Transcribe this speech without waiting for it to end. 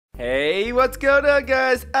Hey, what's going on,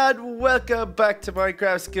 guys? And welcome back to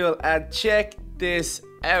Minecraft School. And check this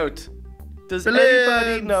out. Does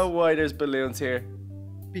anybody know why there's balloons here?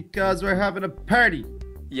 Because we're having a party.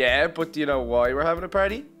 Yeah, but do you know why we're having a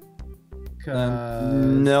party?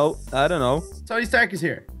 No, I don't know. Tony Stark is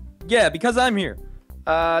here. Yeah, because I'm here.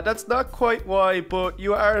 That's not quite why, but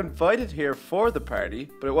you are invited here for the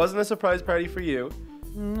party. But it wasn't a surprise party for you.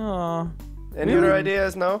 No. Any other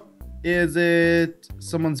ideas? No? Is it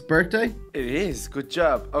someone's birthday? It is. Good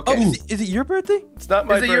job. Okay. Oh, is it your birthday? It's not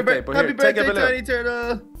my Is it your birthday, but Happy here, birthday, take a balloon. Tiny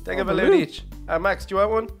Turtle. Take a balloon each. Max, do you want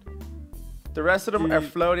one? The rest of them are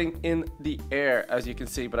floating in the air, as you can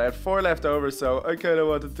see, but I had 4 left over, so I kind of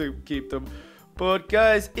wanted to keep them. But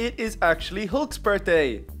guys, it is actually Hulk's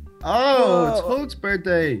birthday. Oh, it's Hulk's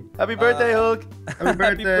birthday. Happy birthday, Hulk. Happy birthday.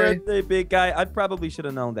 Happy birthday, big guy. I probably should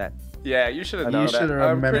have known that. Yeah, you should have You known should that. have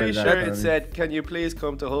I'm pretty remembered sure that, it Tony. said, can you please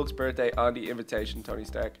come to Hulk's birthday on the invitation, Tony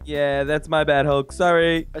Stark? Yeah, that's my bad, Hulk.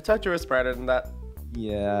 Sorry. I thought you were smarter than that.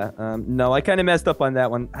 Yeah, no, I kind of messed up on that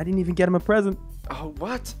one. I didn't even get him a present. Oh,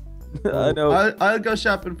 what? I know. I'll go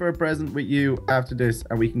shopping for a present with you after this,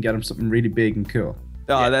 and we can get him something really big and cool.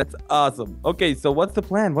 Oh, that's awesome. Okay, so what's the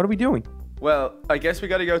plan? What are we doing? Well, I guess we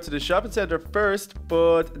gotta go to the shopping center first,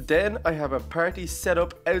 but then I have a party set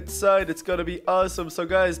up outside. It's gonna be awesome. So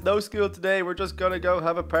guys, no school today. We're just gonna go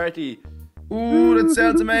have a party. Ooh, that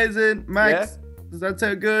sounds amazing. Max, does that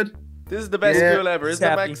sound good? This is the best school ever, isn't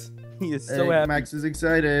it, Max? He is so happy. Max is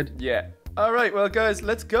excited. Yeah. All right, well, guys,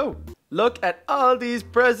 let's go. Look at all these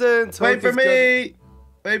presents. Wait for me.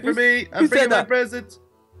 Wait for me. I'm bringing my present.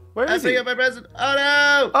 Where is I'm bringing he? my present. Oh,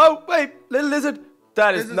 no. Oh, wait, little lizard.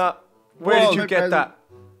 That is not. Where did you get that?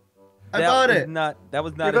 I bought it. That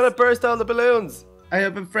was not. You're gonna burst all the balloons. I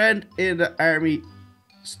have a friend in the army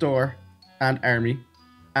store and army,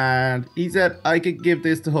 and he said I could give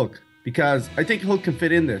this to Hulk because I think Hulk can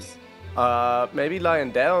fit in this. Maybe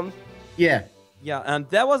lying down. Yeah. Yeah,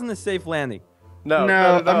 that wasn't a safe landing. No,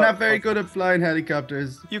 I'm not very good at flying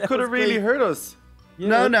helicopters. You could have really hurt us.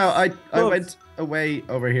 Yeah, No, I went away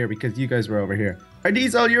over here because you guys were over here. Are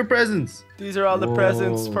these all your presents? These are all the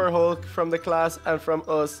presents for Hulk from the class and from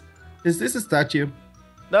us. Is this a statue?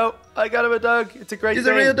 No, I got him a dog. It's a great He's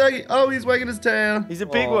thing. a real doggy. Oh, he's wagging his tail. He's a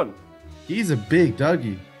big one. He's a big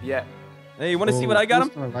doggy. Yeah. Hey, you want to see what I got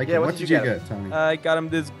him? Like Yeah, it. what What did did you you get, Tony? I got him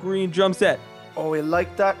this green drum set. Oh, he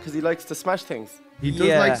liked that because he likes to smash things. He does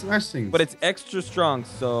like smash things. But it's extra strong,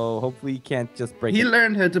 so hopefully he can't just break He it.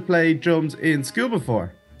 learned how to play drums in school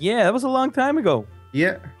before. Yeah, that was a long time ago.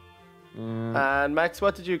 Yeah. And Max,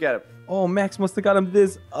 what did you get him? Oh, Max must have got him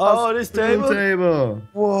this. Oh, this Pool table. table.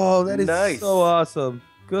 Whoa, that is Nice. so awesome.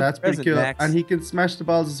 Good That's pretty present, cool. Max. And he can smash the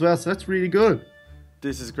balls as well, so that's really good.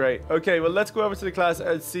 This is great. Okay, well, let's go over to the class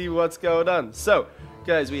and see what's going on. So,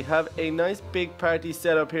 guys, we have a nice big party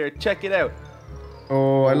set up here. Check it out.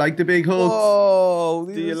 Oh, I like the big hulks. Whoa,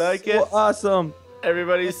 Do you like it? Awesome.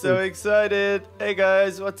 Everybody's so excited. Hey,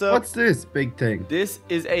 guys, what's up? What's this big thing? This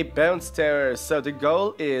is a bounce tower. So the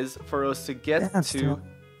goal is for us to get Bounce to tower.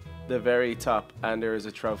 the very top, and there is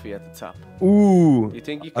a trophy at the top. Ooh. Do you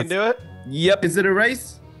think you can do it? Yep. Is it a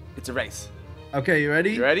race? It's a race. Okay, you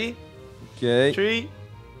ready? You ready? Okay. 3,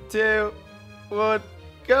 2, 1,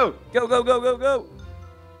 go! Go, go, go, go, go.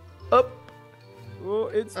 Up! Oh,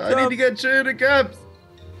 it's I need tough. to get through the gaps.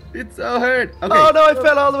 It's so hard. Okay. Oh no! I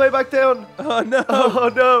fell all the way back down. Oh, no.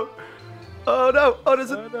 Oh no! Oh no! Oh,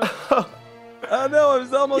 there's a. Oh, no. Oh, no. I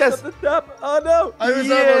was almost Yes. up the top. Oh, no. I was almost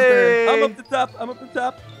there. I'm up the top. I'm up the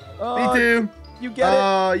top. Oh, Me too. You get it.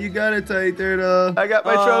 Oh, you got it, Tiny Turtle. I got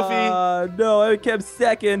my trophy. No, I kept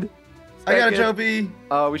second. I got a Second. trophy.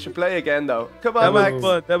 Oh, we should play again though. Come That on, was Max.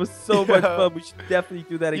 fun. That was so much Yeah. fun. We should definitely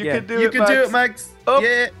do that You again. can do You it, can Max. do it, Max. Oh, Yeah,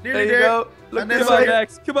 there nearly you there. go. Look And this then Come on, way.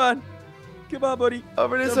 Max. Come on. Come on, buddy.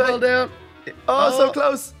 Over this Jump all way. down. Oh, so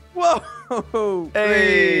close. Whoa. Hey.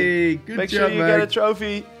 Hey, good Make job, sure you get a Max.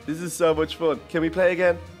 trophy. This is so much fun. Can we play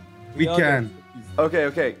again? We all can. got- Okay,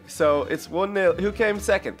 okay. So it's 1-0. Who came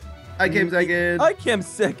second? I came second. I came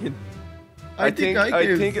second. I think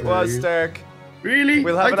it was second. Stark. Really?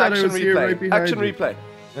 We'll have I an thought it action was here right replay. behind Action you. replay.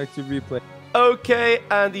 Action replay. Okay,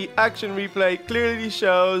 and the action replay clearly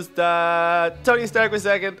shows that Tony Stark was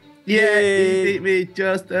second. Yeah, Yay. he beat me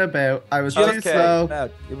just about. I was Just too okay. slow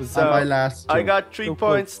It was So, on my last I jump. got 3 So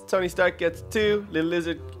points. Tony Stark gets 2. Little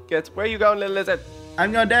Lizard gets. Where are you going, Little Lizard?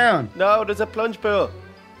 I'm going down. No, there's a plunge pool.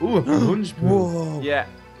 Ooh, a plunge pool. Whoa. Yeah.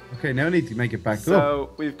 Okay, now I need to make it back up. So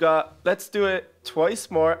we've got. Let's do it twice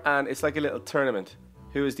more, and it's like a little tournament.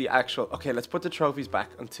 Who is the actual? Okay, let's put the trophies back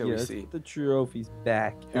until Yeah, we let's see. put the trophies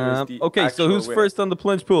back. Who is the Okay, so actual who's winner? first on the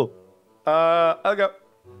plunge pool? I'll go.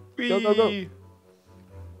 Go, go, go. Whee!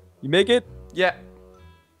 You make it? Yeah.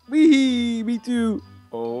 Wee, me too.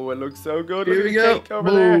 Oh, it looks so good. Here Look we at go. the cake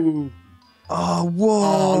over there. Whoa. Oh,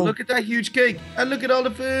 whoa. Oh, look at that huge cake. And look at all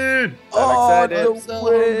the food. Oh, excited. no I'm so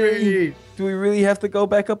way. hungry. Do we really have to go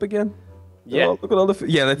back up again? Yeah. Oh, look at all the food.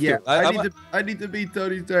 Yeah, let's Yeah, do it. I need to beat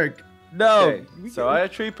Tony Stark. No. Okay, so I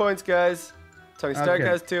have 3 points, guys. Tony Stark Okay.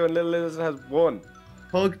 has 2 and Little Lizard has 1.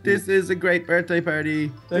 Hulk, this is a great birthday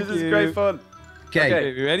party. Thank This is you. great fun. Okay.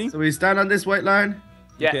 Okay, you ready? So we stand on this white line.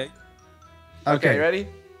 Yeah. Okay. Okay, ready?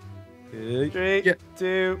 Okay. 3, Yeah.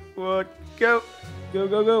 2, 1, go. Go,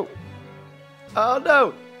 go, go. Oh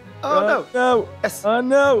no! Oh no! No. Yes! Oh,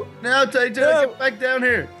 no. Now, Tony Stark, No. get back down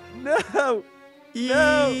here. No. No.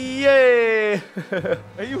 Yay!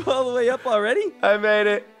 Are you all the way up already? I made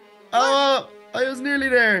it. Oh, I was nearly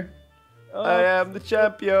there. Oh, I am the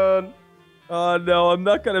champion. oh no, I'm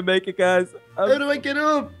not gonna make it, guys. How do I get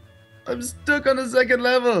up? I'm stuck on the second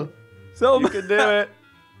level. So You can do it.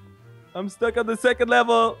 I'm stuck on the second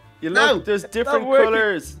level. You No, look, there's it's different not working.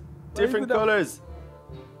 colors. Different is it not- colors.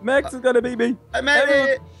 Max is gonna beat me. I made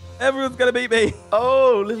it. Everyone's gonna beat me.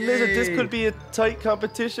 Oh, Little Lizard, this Yay. could be a tight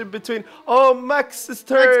competition between. Oh, Max is Max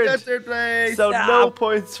third. got third place. So No. no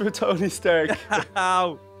points for Tony Stark.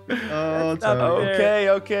 Ow. Oh, That's not Tony. fair.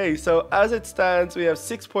 Okay. So as it stands, we have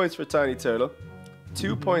 6 points for Tiny Turtle,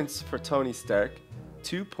 2 points for Tony Stark,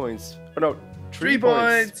 2 points. Oh no, 3 3 points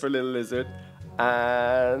points. for Little Lizard,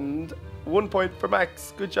 and 1 point for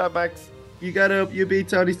Max. Good job, Max. You got up. You beat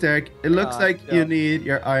Tony Stark. It looks like yeah. you need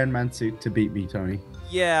your Iron Man suit to beat me, Tony.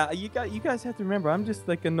 Yeah, you guys have to remember, I'm just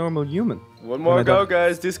like a normal human. One more I go, don't-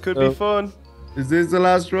 guys. This could Oh. be fun. Is this the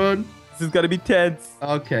last run? This is gonna be tense.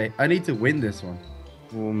 Okay, I need to win this one.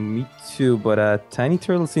 Well, me too, but Tiny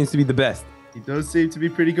Turtle seems to be the best. He does seem to be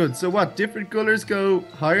pretty good. So what? Different colors go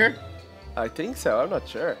higher? I think so. I'm not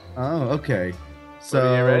sure. Oh, okay. So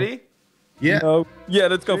So, are you ready? Yeah. No. Yeah,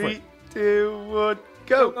 let's go for 3, it. 2, 1,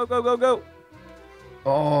 Go, go. go, go, go, go.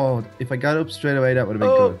 Oh, if I got up straight away, that would have been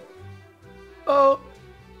Oh. good. Oh,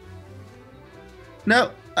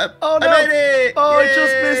 No. Oh, no. I made it! Oh, I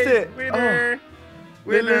just Yay! missed it. Winner!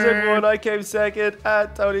 Little Lizard Winner! won. I came second,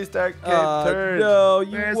 and Tony Stark came third. No,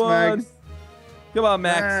 you Where's won. Max? Come on,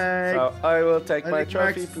 Max. Max. So I will take I my think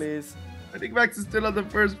trophy, Max- please. I think Max is still on the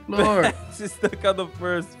first floor. Max is stuck on the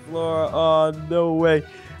first floor. Oh, no way.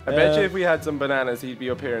 I bet you if we had some bananas, he'd be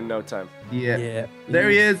up here in no time. Yeah. Yeah. There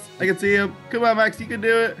he is. I can see him. Come on, Max. You can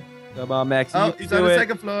do it. Come on, Max. Oh, you can he's do on the it.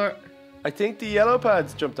 second floor. I think the yellow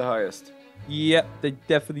pads jumped the highest. Yep, they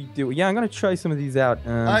definitely do. Yeah, I'm gonna try some of these out.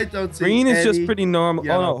 I don't see green is just any pretty normal. Oh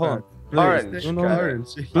yellow no, hold on. pads. Blue. Orange, There's kinda.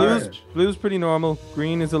 Orange. Blue's Orange. blue's pretty normal.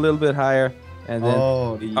 Green is a little bit higher, and then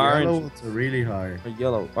Oh, the orange yellow ones are really high. or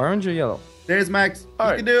yellow. Orange or yellow? There's Max. You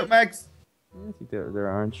Orange. can do it, Max. I think they're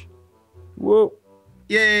orange. Whoa!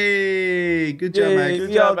 Yay! Good job, Yay, Max. Good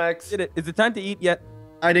we job, all Max. Did it? Is it time to eat yet?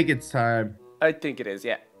 I think it's time. I think it is,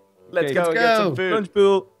 yeah. Let's Okay, go let's and get some go. food. Lunch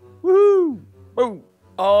pool. Woohoo! Boom!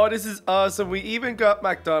 Oh, this is awesome. We even got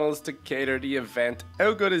McDonald's to cater the event.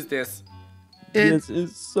 How good is this? It's This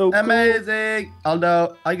is so cool. amazing.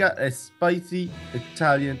 Although I got a spicy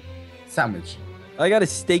Italian sandwich. I got a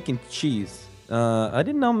steak and cheese. I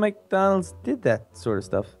didn't know McDonald's did that sort of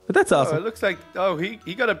stuff, but that's Oh, it awesome. looks like,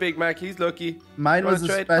 he got a Big Mac. He's lucky. Mine Wanna was a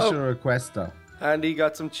trade? special Oh. request though. And he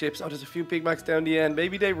got some chips. Oh, there's a few Big Macs down the end.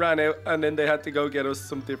 Maybe they ran out and then they had to go get us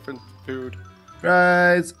some different food.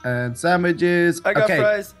 Fries and sandwiches. I got okay.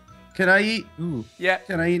 fries. Can I eat? Ooh. Yeah,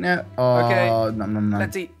 Can I eat now? Oh, Okay. nom nom nom.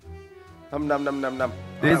 let's eat. Nom nom nom nom nom.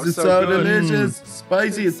 Oh, This that was is so good. delicious.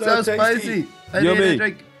 Spicy. It's It's so so tasty. spicy. I need Yummy. a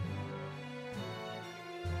drink.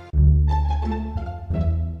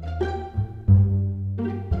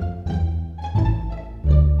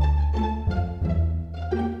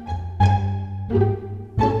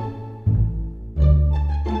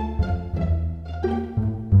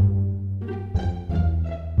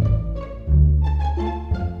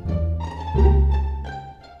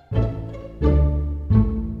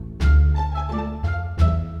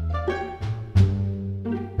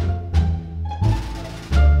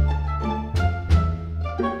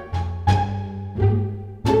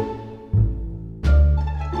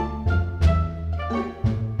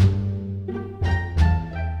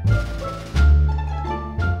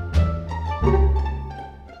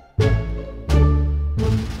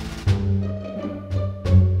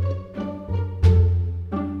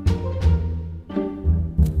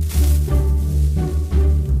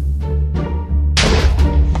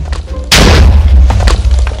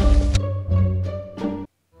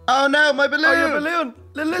 Oh no, my balloon! Oh, your balloon.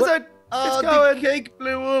 The lizard. Oh, It's going. the cake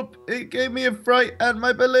blew up. It gave me a fright, and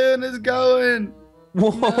my balloon is going. Whoa!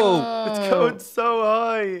 No. It's going so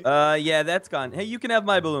high. Yeah, that's gone. Hey, you can have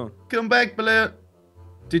my balloon. Come back, balloon.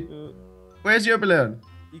 Where's your balloon?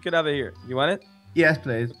 You could have it here. You want it? Yes,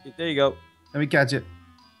 please. There you go. Let me catch it.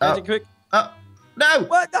 Catch it quick. Oh, no!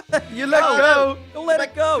 What? You let go. Don't let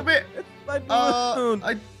it go. Come here. It's my balloon.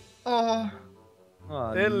 Oh,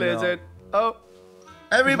 Oh, Little no. lizard. Oh,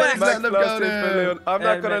 everybody's Max letting them lost go his now. balloon. I'm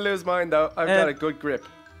not gonna Max- lose mine though. I've got a good grip.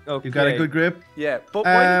 Okay. You got a good grip? Yeah, but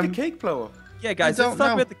why did Um, the cake blow up? Yeah, guys, I let's don't talk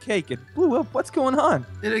know. about the cake. It blew up. What's going on?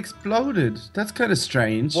 It exploded. That's kind of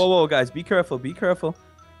strange. Whoa, whoa, guys, be careful. Be careful.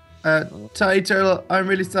 Tiny Turtle, I'm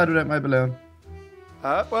really sad without my balloon.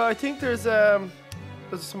 Well, I think there's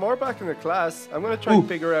some more back in the class. I'm gonna try and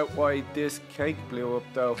figure out why this cake blew up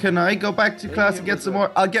though. Can I go back to class it and get was some a-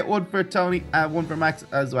 more? I'll get one for Tony and one for Max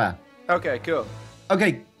as well. Okay, cool.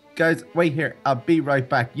 Okay, guys, wait here. I'll be right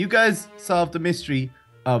back. You guys solved the mystery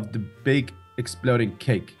of the big exploding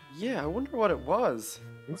cake. Yeah, I wonder what it was.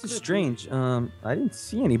 This is strange. I didn't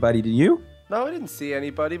see anybody. Did you? No, I didn't see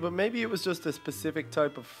anybody, but maybe it was just a specific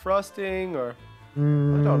type of frosting, or I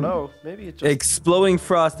Mm, don't know. Maybe it just Exploding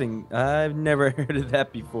frosting. I've never heard of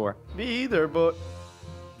that before. me either. But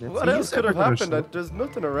Let's what see. else could have Never happened? understood. There's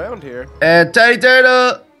nothing around here. Tiny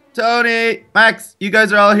Turtle, Tony, Max, you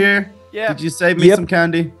guys are all here. Yeah. Did you save me Yep. some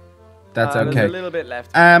candy? That's There's a okay. little bit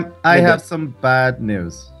left. I Little have bit. some bad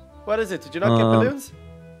news. What is it? Did you not get balloons?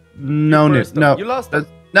 No You news. burst them. No. You lost them.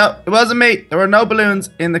 No, it wasn't me. There were no balloons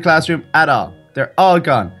in the classroom at all. They're all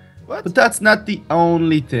gone. What? But that's not the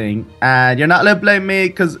only thing. And you're not allowed to blame me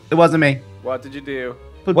because it wasn't me. What did you do?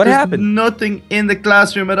 But What there's happened? nothing in the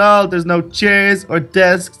classroom at all. There's no chairs or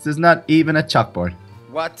desks. There's not even a chalkboard.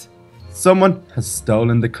 What? Someone has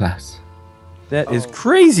stolen the class. That is Oh.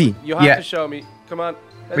 crazy. You have Yeah. to show me. Come on.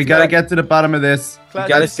 We gotta get to the bottom of this. Class,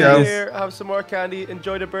 gotta let's see go this. here. Have some more candy.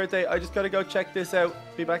 Enjoy the birthday. I just gotta go check this out.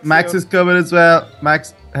 Be back Max soon. is coming as well.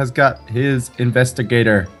 Max has got his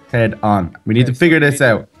investigator head on. We need Okay, to figure so we this need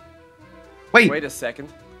to- out. Wait, Wait a second.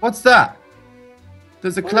 what's that?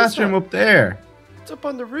 There's a What is classroom that? up there. It's up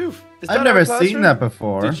on the roof. Is I've that never our seen classroom? that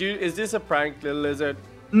before. Did you? Is this a prank, little lizard?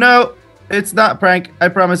 No, it's not prank. I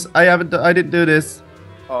promise. I haven't. I didn't do this.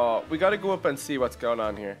 Oh, we gotta go up and see what's going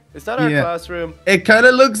on here. Is that our Yeah. classroom? It kind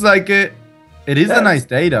of looks like it. It is a That's nice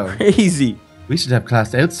day though. Crazy. We should have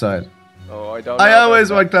class outside. Oh, I don't know. I about always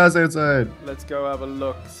that. want class outside. Let's go have a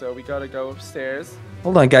look. So we gotta go upstairs.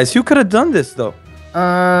 Hold on, guys. Who could have done this, though?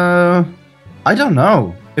 I don't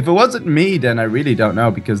know. If it wasn't me, then I really don't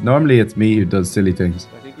know because normally it's me who does silly things.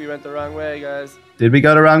 I think we went the wrong way, guys. Did we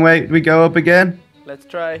go the wrong way? Did we go up again? Let's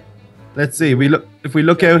try. Let's see. We look. If we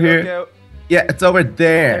look Can out we here, look out? yeah, it's over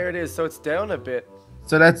There there. it is. So it's down a bit.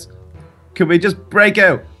 So that's. Can we just break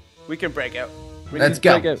out? We can break out. We Let's need to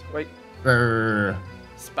go. break out. Wait, Brrr.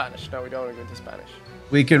 Spanish. No, we don't want to go into Spanish.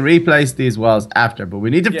 We can replace these walls after, but we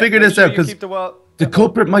need to Yeah, figure make this sure out you because keep the wall. the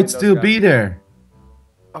culprit might still be there.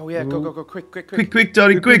 Oh yeah, go, go, go, quick, quick, Quick, quick. quick,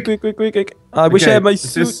 Tony, quick. quick. I wish I Okay, had my is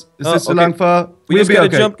suit. this a okay. long fall? We just gotta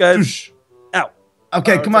jump, guys. Whoosh. Ow.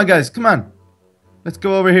 Okay, Oh, come it's on, guys, come on. Let's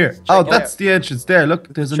go over here. check Oh, it that's out. the entrance there.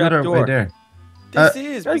 Look, there's Trap another way door. there. This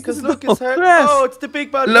is guys, because this is look, the it's hard. grass. Oh, it's the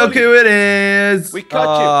big bad Look bully. who it is. We caught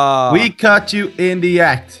you. Ah. We caught you in the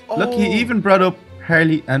act. Look, he Oh. even brought up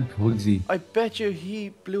Harley and Pugsy I bet you he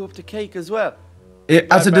blew up the cake as well.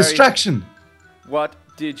 as a Barry. distraction. What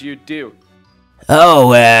did you do?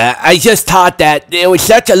 Oh, I just thought that it was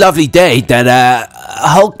such a lovely day that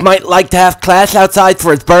Hulk might like to have class outside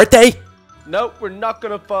for his birthday. No, we're not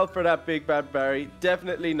gonna fall for that, Big Bad Barry.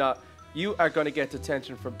 Definitely not. You are gonna get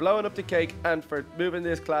detention for blowing up the cake and for moving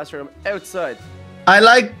this classroom outside. I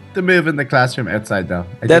like the move in the classroom outside, though. I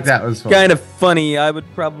think That's that was fun. kind of funny. I would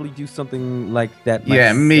probably do something like that.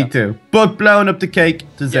 Yeah, me myself. too. But blowing up the cake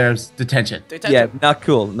deserves detention. Detention. Yeah, not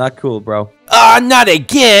cool. Not cool, bro. Not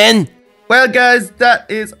again. Well, guys, that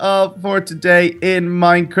is all for today in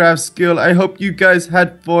Minecraft School. I hope you guys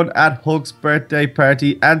had fun at Hulk's birthday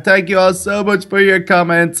party. And thank you all so much for your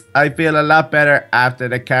comments. I feel a lot better after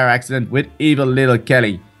the car accident with evil little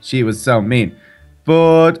Kelly. She was so mean.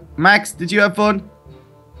 But, Max, did you have fun?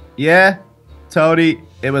 Yeah? Tony,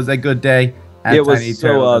 it was a good day. And It was Tiny so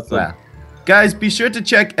Turtle as awesome. well. Guys, be sure to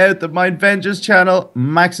check out the Mind Vengers channel,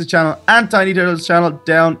 Max's channel, and Tiny Turtle's channel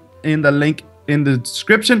down in the link in the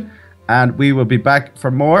description. And we will be back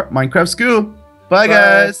for more Minecraft School. Bye.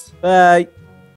 Guys. Bye.